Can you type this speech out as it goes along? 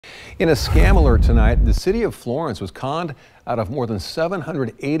In a scam alert tonight, the City of Florence was conned out of more than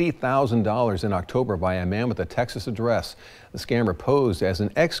 $780,000 in October by a man with a Texas address. The scammer posed as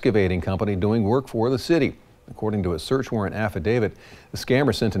an excavating company doing work for the city. According to a search warrant affidavit, the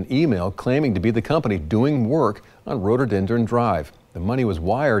scammer sent an email claiming to be the company doing work on Rhododendron Drive. The money was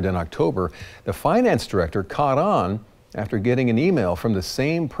wired in October. The finance director caught on after getting an email from the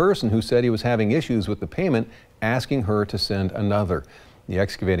same person who said he was having issues with the payment, asking her to send another. The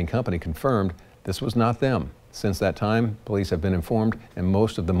excavating company confirmed this was not them. Since that time, police have been informed and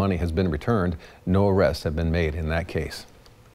most of the money has been returned. No arrests have been made in that case.